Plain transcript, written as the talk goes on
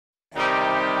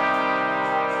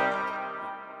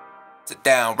Sit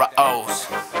down, Rawoz.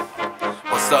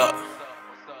 What's up?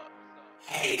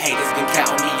 Haters can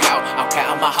count me out. I'm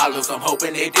counting my hollows. I'm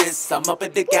hoping it is. I'm up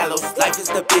at the gallows. Life is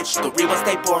the bitch. The real ones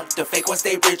stay poor. The fake ones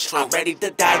stay rich. I'm ready to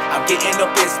die. I'm getting a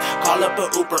piss. Call up a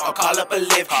Uber or call up a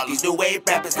Lyft. These new wave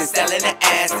rappers, they selling their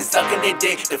ass. They sucking their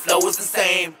dick. The flow is the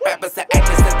same. Rappers are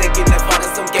actors that they getting fun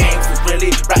of some games. Who's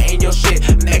really writing your shit,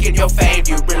 making your fame?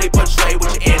 You really portray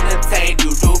what you entertain.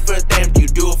 You do for them.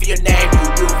 You do it for your name. You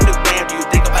do it for the gram. Do you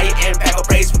think about your impact or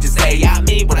praise what you say? I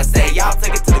mean what I say. Y'all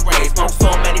take it to the grave. Smoke so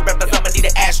many rappers, I'ma need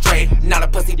an ashtray. Not a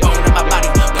pussy bone in my body.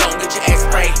 Don't get your ass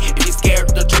sprayed. If you're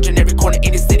scared of the church in every corner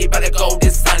in the city, better go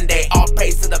this Sunday. All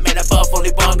praise to the man above.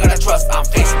 Only one gotta trust. I'm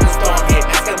facing the storm here.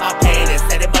 Masking my pain and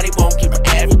said that money won't keep her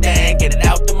everything. Get it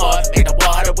out the mud. Make the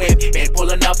water whip. Been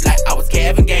pulling up like I was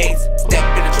Kevin Gaines. Step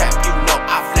in the trap, you know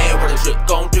I flare with a drip.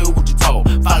 Gon' do what you told.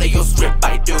 Follow your strip.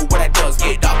 I do what I does.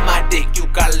 Get off my dick. You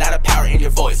got a lot of power in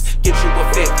your voice. Get you a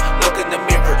fit. Look in the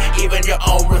mirror. Even your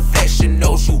own reflection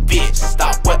knows you bitch.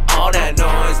 Stop with all that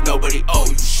noise. Nobody owe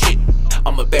you shit.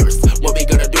 I'm embarrassed. When we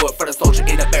gonna do it for the soldier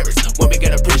in the barracks? When we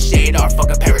gonna appreciate our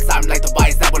fucking parents? I'm like the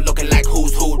wise that were looking like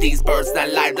who's who. These birds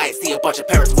that limelight. See a bunch of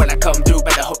parrots when I come through.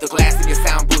 Better hope the glass in your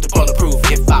sound booth is bulletproof.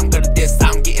 If I'm gonna diss,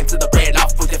 I'm getting to the bread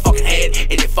off with your fucking head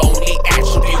and your phony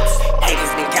attributes.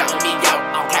 Haters been counting me out.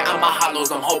 I'm counting my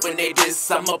hollows. I'm hoping they diss.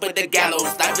 I'm up at the gallows.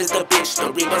 Life is the bitch.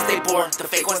 The real ones stay poor. The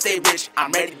fake ones stay rich.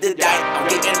 I'm ready to die. I'm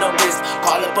getting no risk.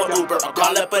 Call up a Uber or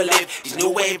call up a Lyft. These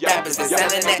new wave rappers, they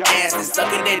selling their ass. They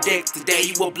sucking their dick. Today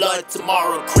you a blood,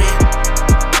 tomorrow crib.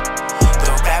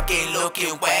 The rap game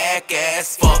looking whack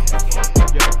as fuck.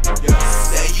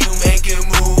 Say you making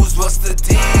moves, what's the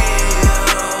deal?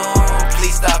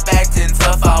 Please stop acting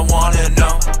tough, I wanna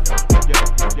know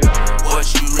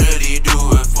what you really do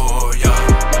it for, yo.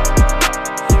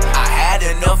 I had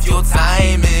enough, your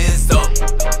time is up.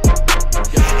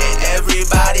 And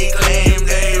everybody claim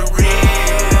they real.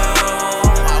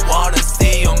 I wanna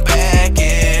see them back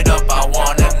it up, I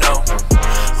wanna know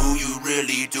who you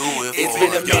really do it for. It's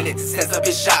been a minute since I've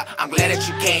been shot. I'm glad that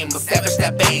you came, establish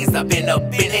that base. I've been up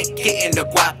in it, getting the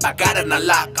guap. I got it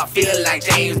unlocked. I'm feeling like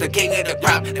James, the king of the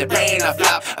crop. They're playing a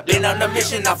flop. I've been on a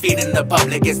mission, I'm feeding the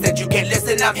public. Instead you can't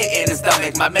listen, I'm hitting the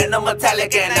stomach. My men are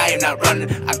metallic and I am not running.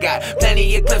 I got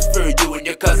plenty of clips for you and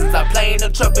your cousins. I'm playing the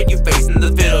trumpet, you facing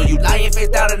the fiddle. You lying face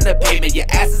down in the pavement. Your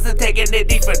asses are taking it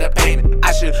deep for the payment.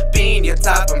 I should be in your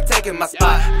top, I'm taking my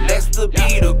spot. Next to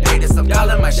be the greatest, I'm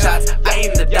calling my shots. I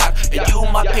am the doc, and you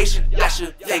my patient. I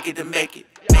should take it to make it.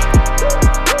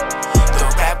 The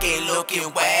rap game looking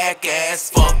whack as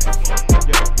fuck.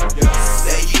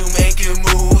 Say you making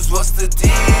moves, what's the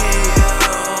deal?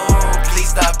 Please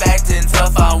stop acting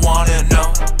tough, I wanna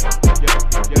know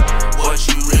what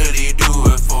you really do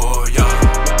it for, yo.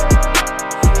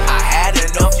 I had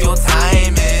enough, your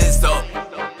time is up.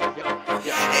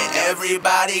 And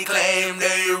everybody claim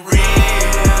they real.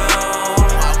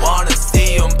 I wanna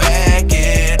see them back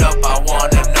it up, I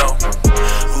wanna know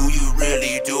who you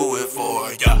really do it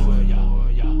for, yeah.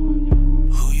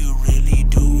 Who you really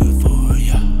do it for,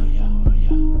 yeah.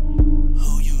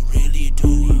 Who you really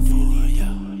do it for,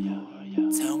 yeah.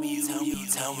 Tell me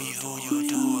who you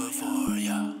do it for,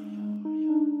 yeah.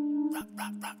 Rock,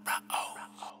 rock, rock, rock, oh.